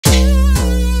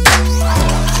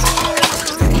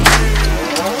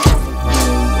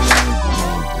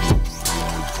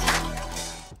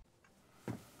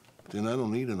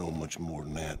much more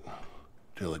than that.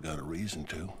 Till I got a reason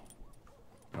to.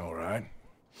 All right.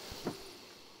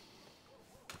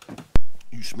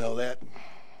 You smell that?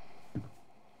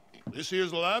 This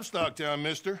here's a livestock town,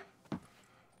 mister.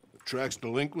 Attracts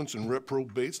delinquents and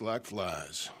reprobates like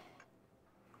flies.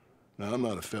 Now, I'm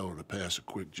not a fellow to pass a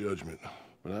quick judgment,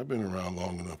 but I've been around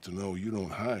long enough to know you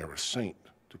don't hire a saint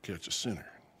to catch a sinner.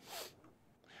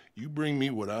 You bring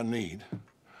me what I need,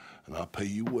 and I'll pay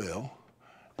you well,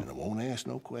 and I won't ask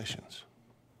no questions.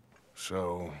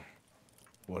 So,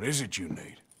 what is it you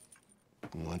need?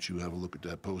 Why don't you have a look at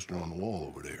that poster on the wall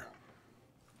over there?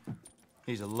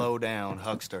 He's a low-down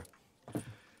huckster.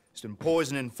 He's been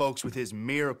poisoning folks with his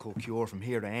miracle cure from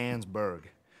here to Annesburg.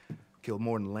 Killed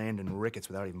more than Landon Ricketts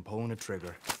without even pulling a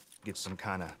trigger. Gets some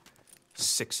kind of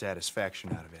sick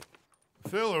satisfaction out of it. The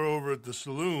fella over at the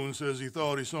saloon says he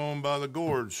thought he saw him by the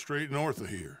gorge straight north of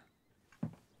here.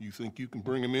 You think you can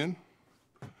bring him in?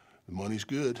 The money's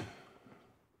good.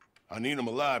 I need him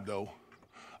alive, though.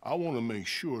 I want to make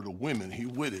sure the women he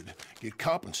witted get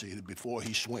compensated before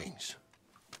he swings.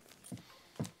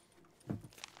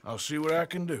 I'll see what I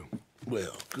can do.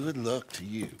 Well, good luck to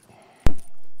you.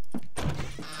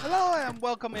 Hello and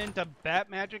welcome into Bat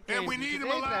Magic Games. And we need him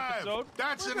Today's alive. episode,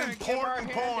 That's we're an gonna give our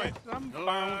important hand point. some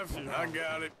Alive, bounce. I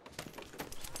got it.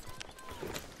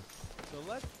 So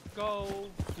let's go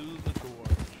to the gorge.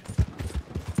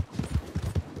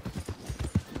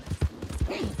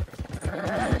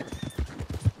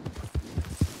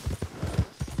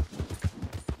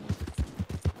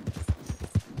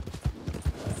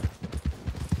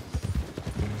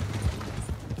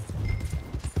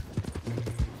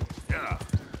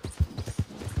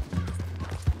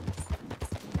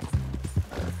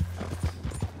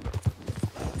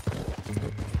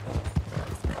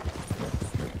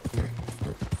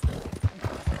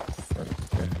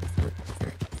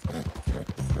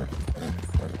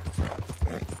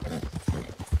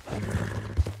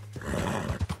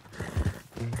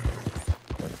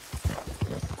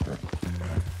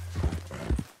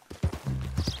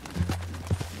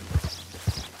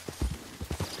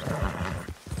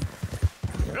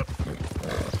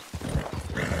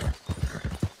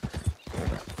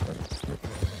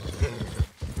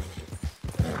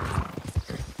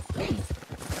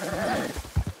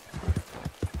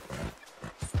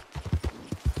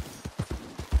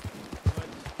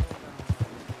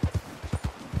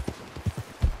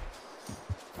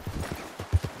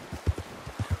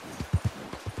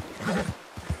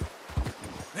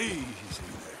 Easy there.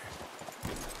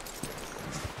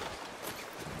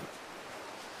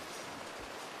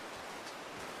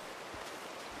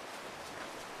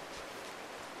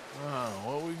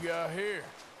 What we got here?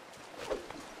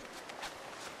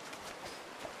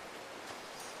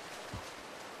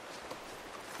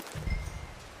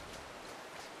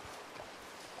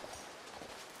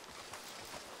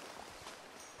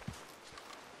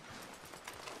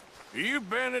 Are you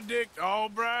Benedict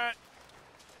Albright?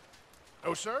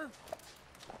 Oh, sir?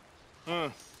 Huh.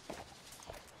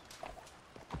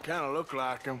 Kind of look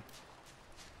like him.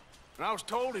 And I was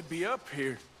told he'd be up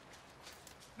here.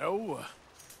 No,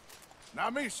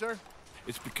 not me, sir.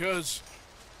 It's because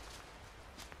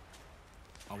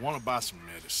I want to buy some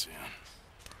medicine.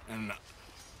 And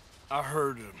I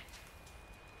heard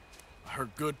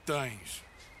good things.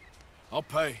 I'll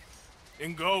pay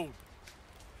in gold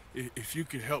if you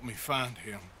could help me find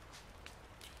him.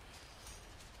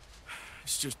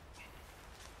 It's just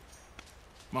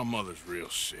my mother's real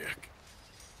sick.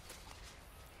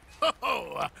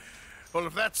 Oh, well,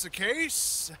 if that's the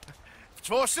case, if it's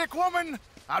for a sick woman,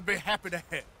 I'd be happy to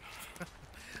help.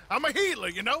 I'm a healer,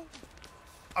 you know?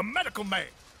 A medical man.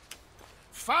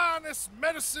 Finest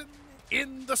medicine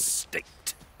in the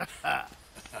state. What?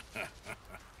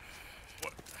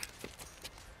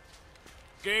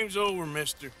 Game's over,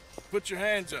 mister. Put your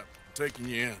hands up. I'm taking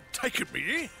you in. Taking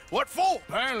me in? What for?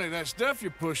 Apparently that stuff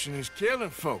you're pushing is killing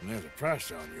folk. There's a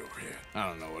price on your head. I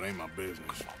don't know. It ain't my business.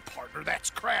 Come on, partner, that's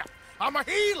crap. I'm a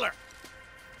healer.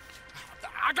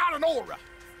 I got an aura.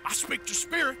 I speak to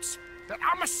spirits.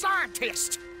 I'm a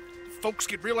scientist. Folks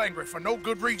get real angry for no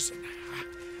good reason.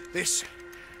 This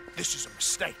is a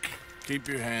mistake. Keep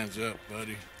your hands up,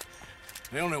 buddy.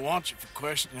 They only want you for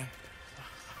questioning.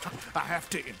 I have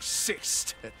to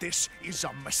insist that this is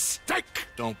a mistake.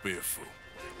 Don't be a fool.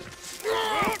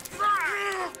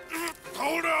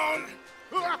 Hold on.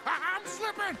 I'm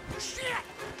slipping. Shit.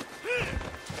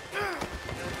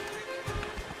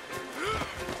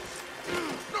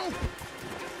 No.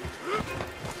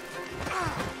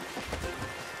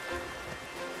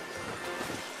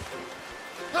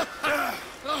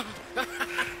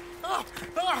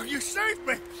 Oh, you saved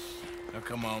me. Now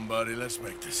Come on, buddy, let's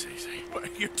make this easy.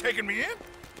 What, you taking me in?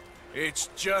 It's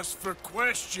just for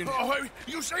questioning. Oh, hey,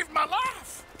 you saved my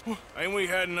life. Ain't we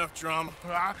had enough drama?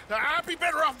 I'd be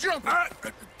better off jumping.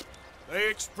 They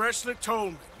expressly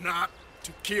told me not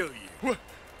to kill you.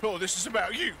 Oh, this is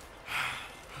about you.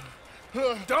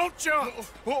 Don't jump!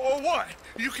 What?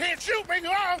 You can't shoot me,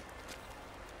 huh?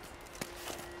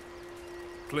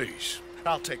 Please.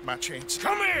 I'll take my chance.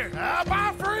 Come here!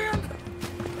 Bye, friend.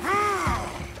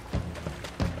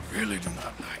 Really do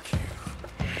not like you.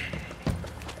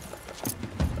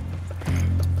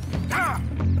 Ah!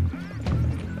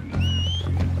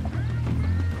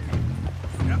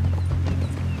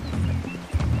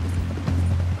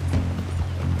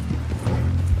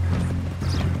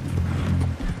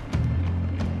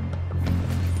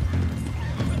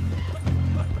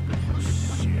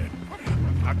 Shit.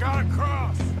 I gotta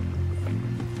cross.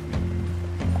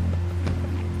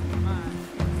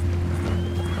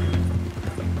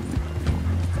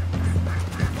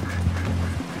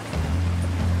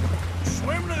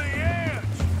 Swim to the edge.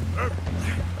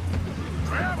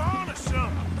 Grab onto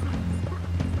something.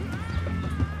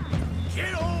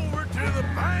 Get over to the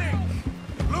bank.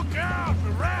 Look out,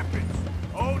 the rapids.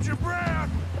 Hold your breath.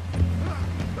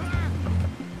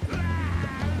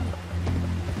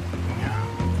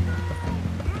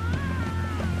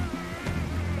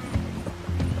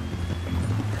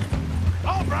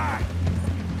 All right.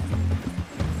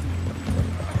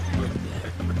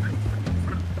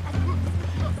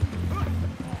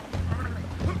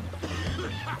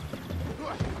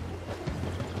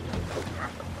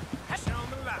 That's on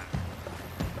the line.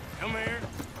 Come here.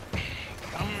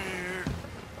 Come here.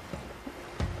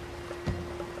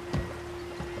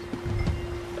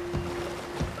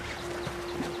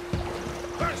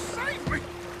 Save me!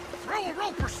 Throw a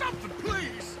rope or something,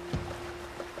 please!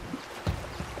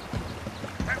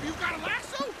 Have you got a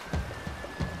lasso?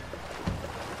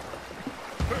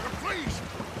 Please,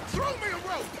 throw me a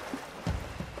rope!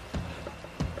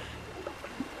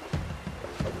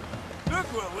 Look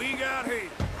what we got here.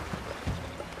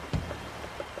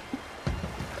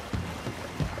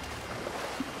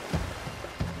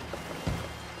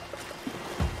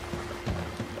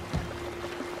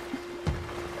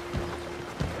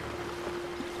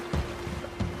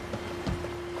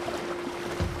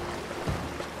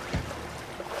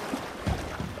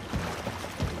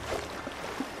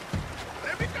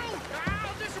 Let me go!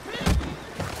 I'll disappear!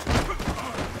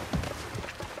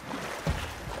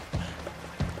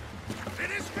 In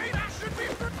his fate, I should be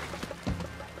free!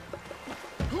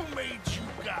 Who made you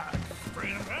God,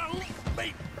 friend?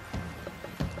 Me!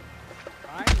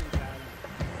 Finally got him.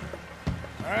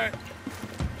 All right.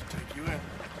 Let's take you in.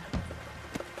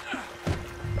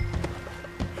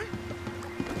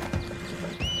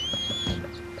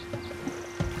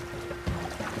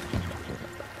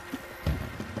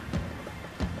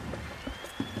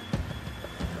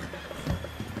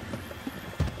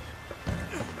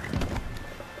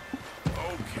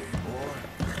 Okay, boy.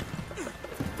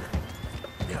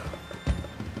 Yeah.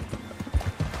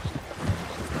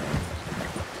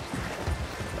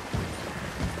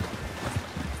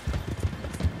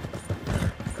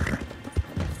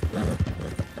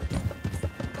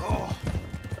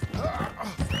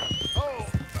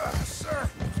 Sir,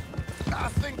 I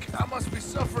think I must be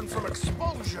suffering from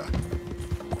exposure.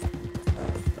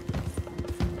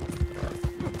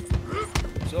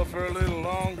 Suffer a little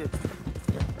longer.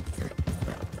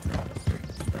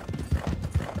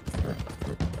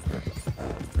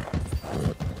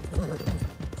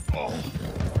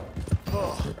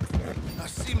 I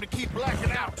seem to keep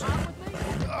blacking out.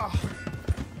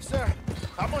 Sir,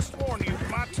 I must warn you,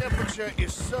 my temperature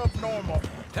is subnormal.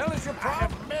 Tell us your I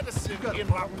problem. have medicine in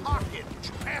my pocket. Would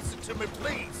you pass it to me,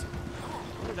 please?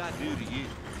 What did I do to you?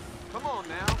 Come on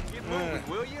now, get moving,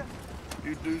 will you?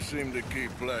 You do seem to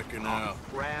keep blacking out.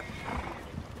 Crap.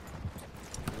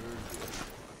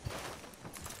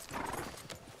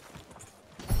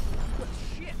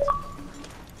 Shit!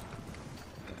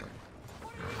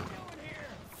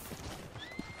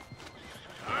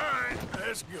 All right,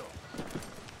 let's go.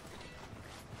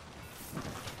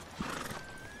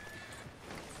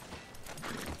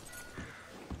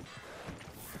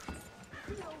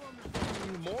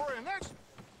 More, and that's...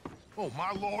 Oh,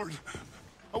 my lord.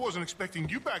 I wasn't expecting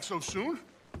you back so soon.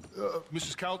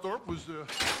 Mrs. Calthorpe was,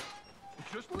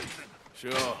 just leaving.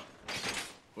 Sure.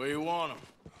 Where you want him?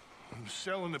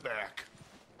 Cell in the back.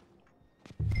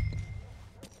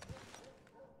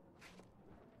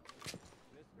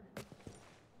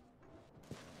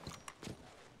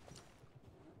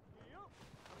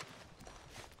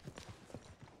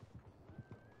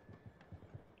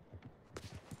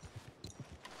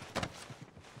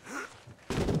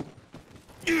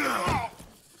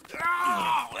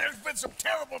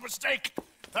 terrible mistake.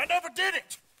 I never did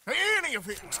it. Any of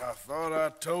it. I thought I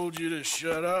told you to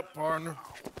shut up, partner.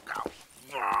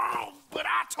 Oh, but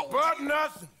I told But you.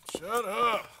 nothing. Shut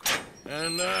up.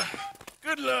 And,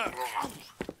 good luck.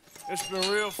 It's been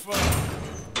real fun.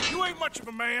 You ain't much of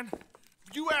a man.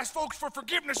 If you ask folks for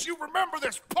forgiveness, you remember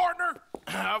this, partner.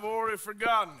 I've already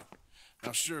forgotten.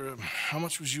 Now, sure, how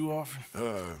much was you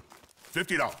offering?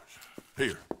 $50.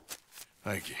 Here.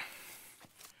 Thank you.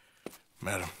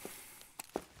 Madam.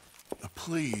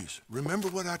 Please, remember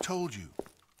what I told you.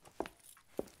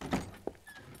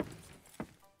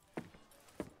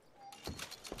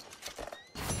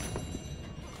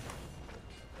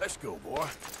 Let's go, boy.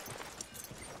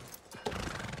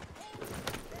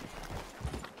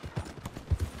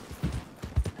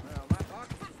 Well, my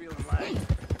pocket's feeling like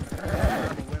I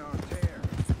went on tear.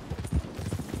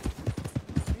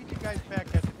 Meet you guys back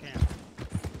at the camp.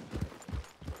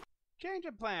 Change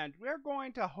of plans. We're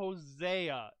going to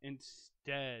Hosea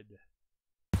instead.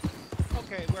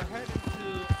 Okay, we're headed to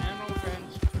Emerald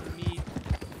Ranch to meet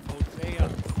Hosea.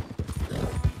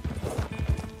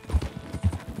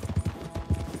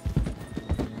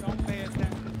 Don't pay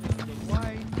attention to the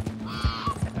white.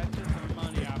 That's just a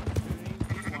money opportunity.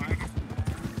 We want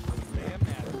Hosea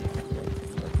Matthews.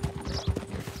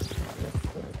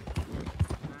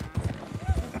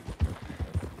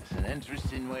 It's an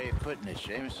interesting way of putting it,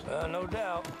 Seamus. No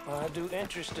doubt. I do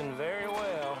interesting very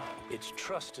well. It's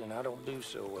trusting I don't do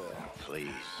so well. Please.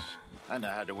 I know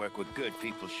how to work with good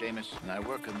people, Seamus, and I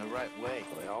work in the right way.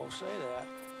 They all say that.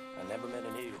 I never met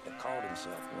an idiot that called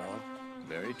himself one.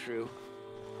 Very true.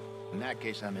 In that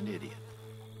case, I'm an idiot.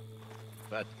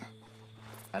 But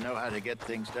I know how to get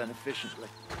things done efficiently.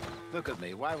 Look at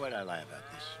me. Why would I lie about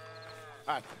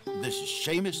this? This is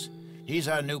Seamus. He's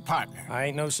our new partner. I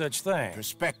ain't no such thing.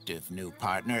 Prospective new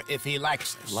partner, if he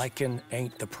likes us. Liking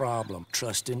ain't the problem.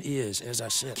 Trusting is. As I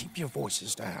said, keep your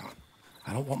voices down.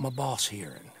 I don't want my boss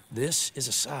hearing. This is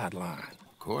a sideline.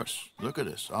 Of course. Look at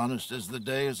us. Honest as the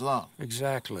day is long.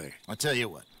 Exactly. I'll tell you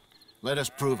what. Let us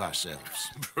prove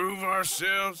ourselves. Prove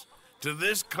ourselves to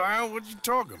this clown? What you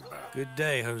talking about? Good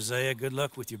day, Hosea. Good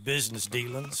luck with your business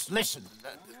dealings. Listen,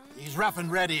 he's rough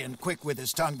and ready and quick with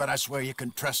his tongue, but I swear you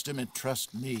can trust him and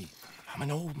trust me. I'm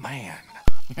an old man.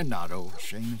 You're not old,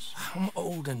 Seamus. I'm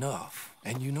old enough.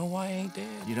 And you know I ain't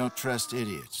dead. You don't trust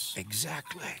idiots.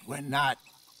 Exactly. We're not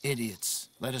idiots.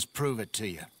 Let us prove it to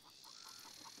you.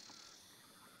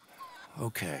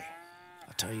 Okay.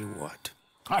 I'll tell you what.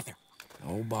 Arthur.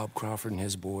 Old Bob Crawford and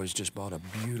his boys just bought a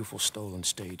beautiful stolen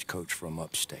stagecoach from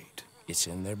upstate. It's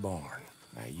in their barn.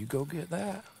 Now you go get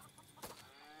that,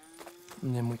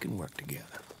 and then we can work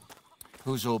together.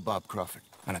 Who's old Bob Crawford?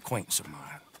 An acquaintance of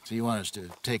mine. So you want us to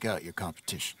take out your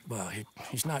competition? Well,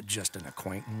 he's not just an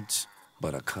acquaintance,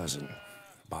 but a cousin.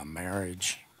 By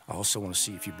marriage. I also want to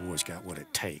see if you boys got what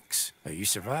it takes. Now, you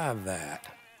survive that.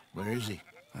 Where is he?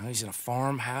 He's in a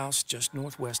farmhouse just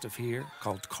northwest of here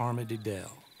called Carmody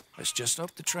Dell. It's just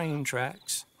up the train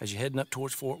tracks as you're heading up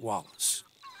towards Fort Wallace.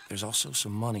 There's also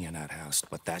some money in that house,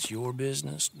 but that's your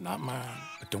business, not mine.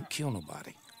 But don't kill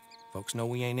nobody. Folks know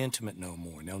we ain't intimate no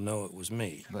more, and they'll know it was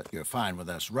me. But you're fine with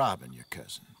us robbing your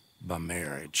cousin. By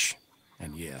marriage.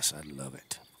 And yes, I'd love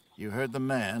it. You heard the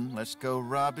man. Let's go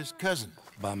rob his cousin.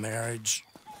 By marriage.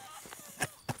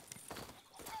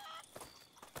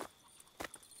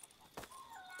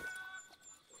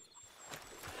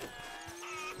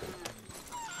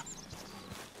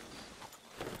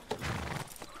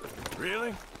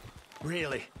 Really?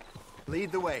 Really?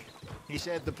 Lead the way. He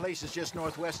said the place is just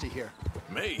northwest of here.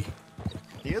 Me?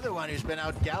 The other one who's been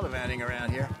out gallivanting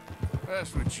around here.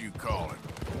 That's what you call it.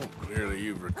 Well, clearly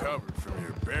you've recovered from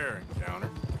your bear encounter.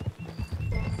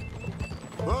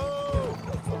 Whoa!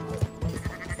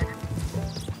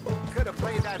 Could have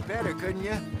played that better, couldn't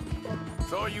you?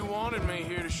 Thought you wanted me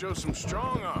here to show some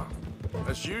strong arm.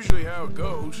 That's usually how it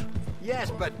goes.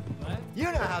 Yes, but you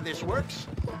know how this works.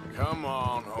 Come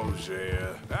on,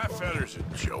 Hosea. That feller's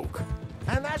a joke.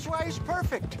 And that's why he's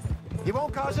perfect. He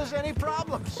won't cause us any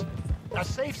problems. A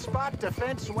safe spot to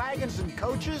fence wagons and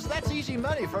coaches, that's easy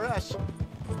money for us.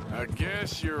 I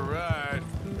guess you're right.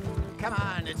 Come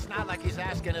on, it's not like he's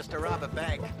asking us to rob a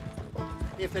bank.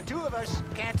 If the two of us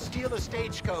can't steal a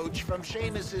stagecoach from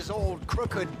Seamus's old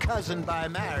crooked cousin by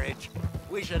marriage,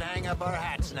 we should hang up our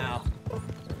hats now.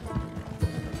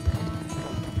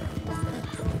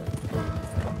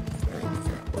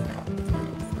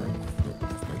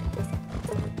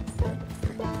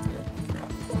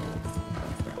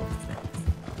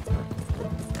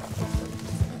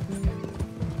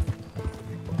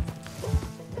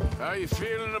 How you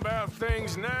feeling about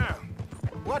things now?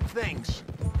 What things?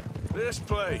 This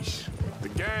place, the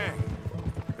gang.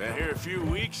 Been here a few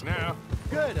weeks now.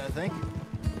 Good, I think.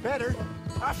 Better.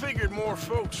 I figured more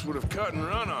folks would have cut and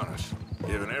run on us,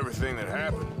 given everything that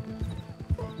happened.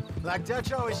 Like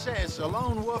Dutch always says, a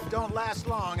lone wolf don't last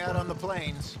long out on the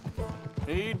plains.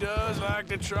 He does like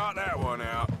to trot that one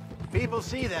out. People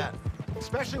see that,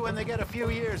 especially when they get a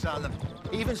few years on them.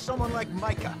 Even someone like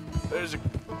Micah. There's a...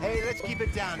 Hey, let's keep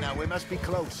it down now. We must be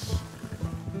close.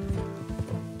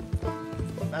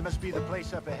 That must be the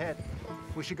place up ahead.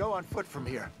 We should go on foot from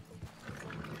here.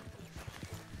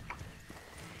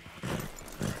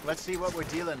 Let's see what we're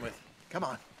dealing with. Come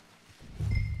on.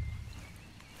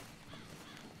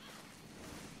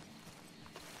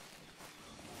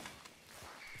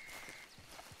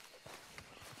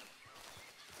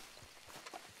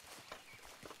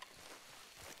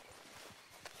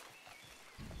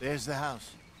 There's the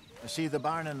house. I see the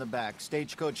barn in the back.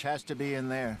 Stagecoach has to be in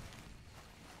there.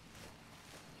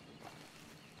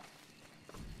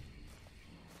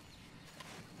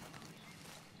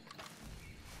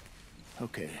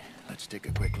 Okay, let's take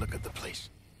a quick look at the place.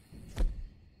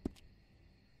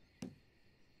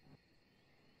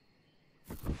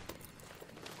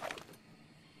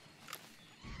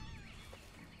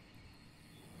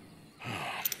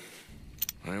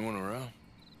 Anyone around?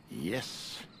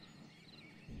 Yes.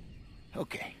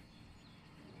 Okay.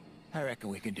 I reckon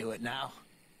we can do it now.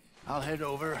 I'll head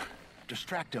over,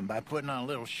 distract him by putting on a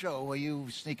little show while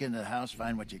you sneak into the house,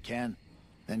 find what you can,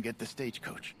 then get the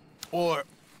stagecoach. Or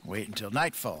wait until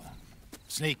nightfall.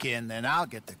 Sneak in, then I'll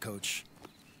get the coach.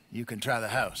 You can try the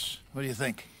house. What do you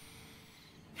think?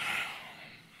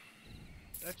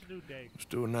 Let's do, Dave. Let's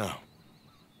do it now.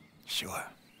 Sure.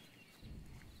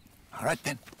 All right,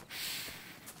 then.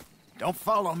 Don't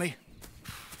follow me.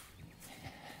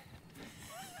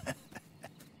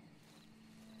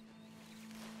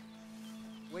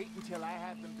 Wait until I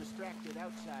have them distracted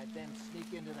outside, then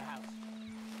sneak into the house.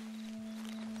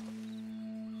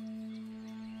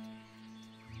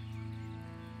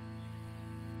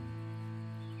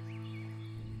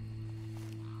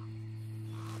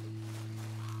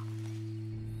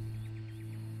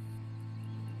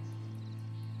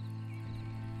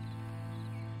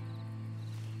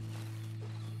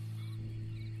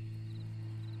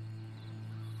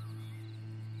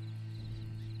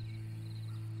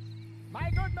 My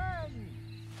good man!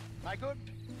 My good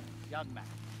young man.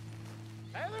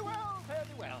 Fairly well, fairly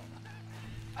well.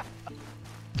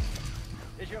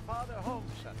 Is your father home,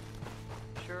 son?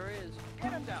 Sure is.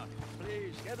 Get him down.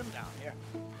 Please, get him down here.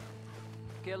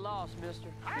 Get lost, mister.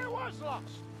 I was lost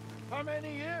for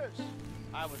many years.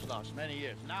 I was lost many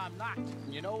years. Now I'm not.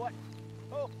 And you know what?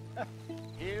 Oh,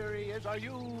 here he is. Are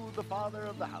you the father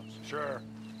of the house? Sure.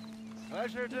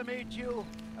 Pleasure to meet you.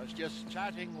 I was just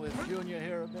chatting with Junior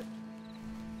here a bit.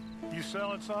 You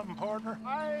selling something, partner?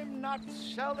 I'm not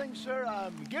selling, sir.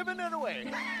 I'm giving it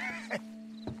away.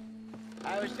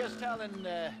 I was just telling,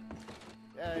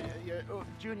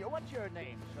 Junior, what's your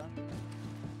name, son?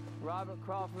 Robert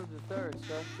Crawford III,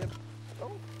 sir.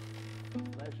 Oh,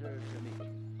 pleasure to meet you.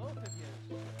 Both of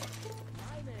you, sir.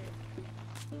 My name.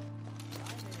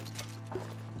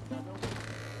 Now, don't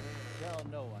tell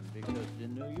no one, because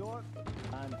in New York,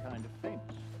 I'm kind of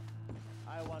famous.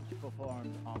 I once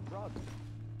performed on Broadway.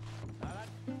 Now,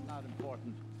 that's not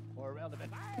important or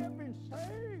relevant. I have been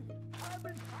saved. I've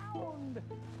been found.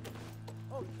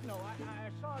 Oh, no, I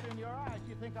saw it in your eyes.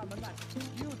 You think I'm a nut.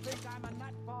 You think I'm a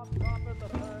nut, Bob Crawford III?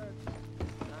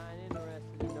 I ain't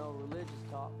interested in no religious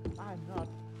talk. I'm not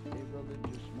a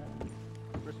religious man.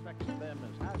 Respects them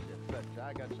as has it, but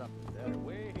I got something better,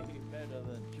 way better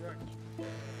than church.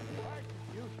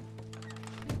 Persecution.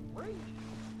 Free.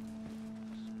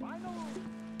 Spinal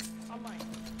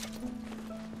alignment.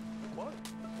 What?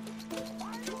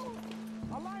 Spinal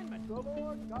alignment. The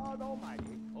Lord God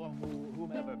Almighty, or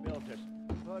whomever built us,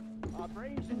 put our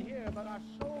brains in here, but our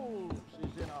souls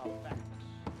is in our backs.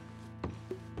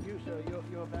 You, sir,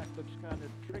 your back looks kind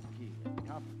of tricky and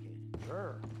complicated.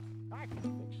 Sure. I can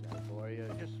fix that for you.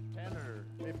 Just 10 or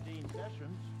 15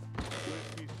 sessions.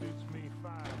 Whiskey suits me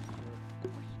fine, sir.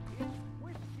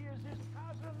 Whiskey is his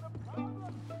causing the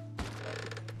problem.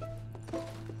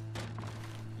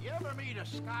 You ever meet a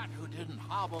Scot who didn't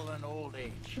hobble in old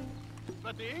age?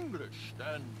 But the English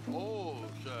stand tall,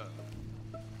 sir.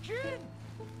 Gin!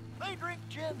 They drink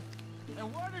gin.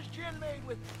 And what is gin made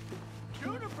with?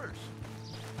 Junipers.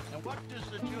 And what does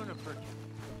the juniper do?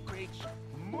 It creates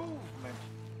movement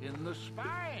in the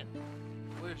spine.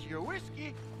 Whereas your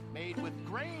whiskey, made with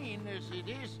grain as it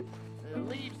is,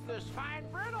 leaves the spine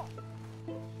brittle.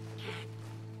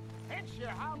 Hence your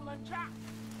howling Jack.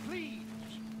 Please,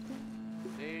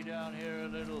 stay down here a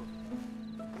little.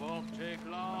 Won't take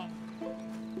long.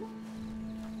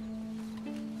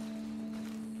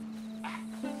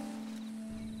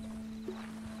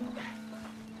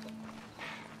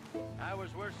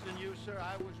 worse than you, sir.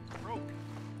 I was broke.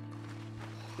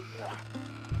 Is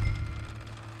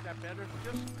that better?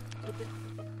 Just a bit.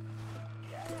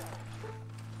 Yeah.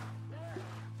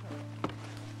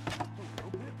 A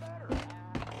little bit better.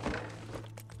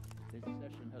 This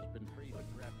session has been free, but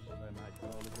perhaps I might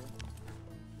call again.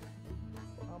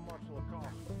 How much will it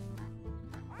cost?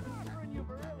 I'm offering you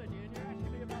virility, and you're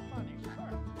asking me about money, sir.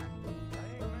 I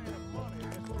ain't man of money,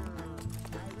 Mr.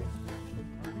 Irish.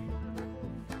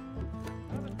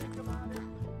 Have a think about it.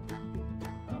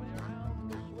 I'll be around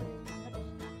this way next.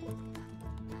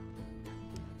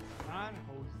 On,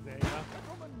 Hosea.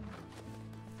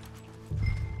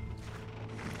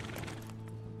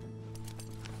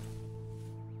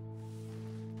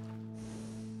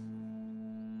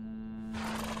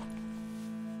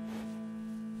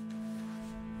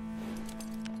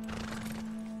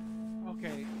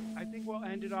 Okay, I think we'll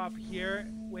end it off here.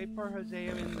 Wait for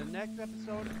Hosea in the next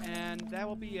episode, and that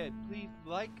will be it. Please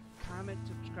like, comment,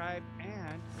 subscribe,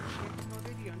 and share this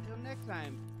video. Until next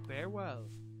time, farewell.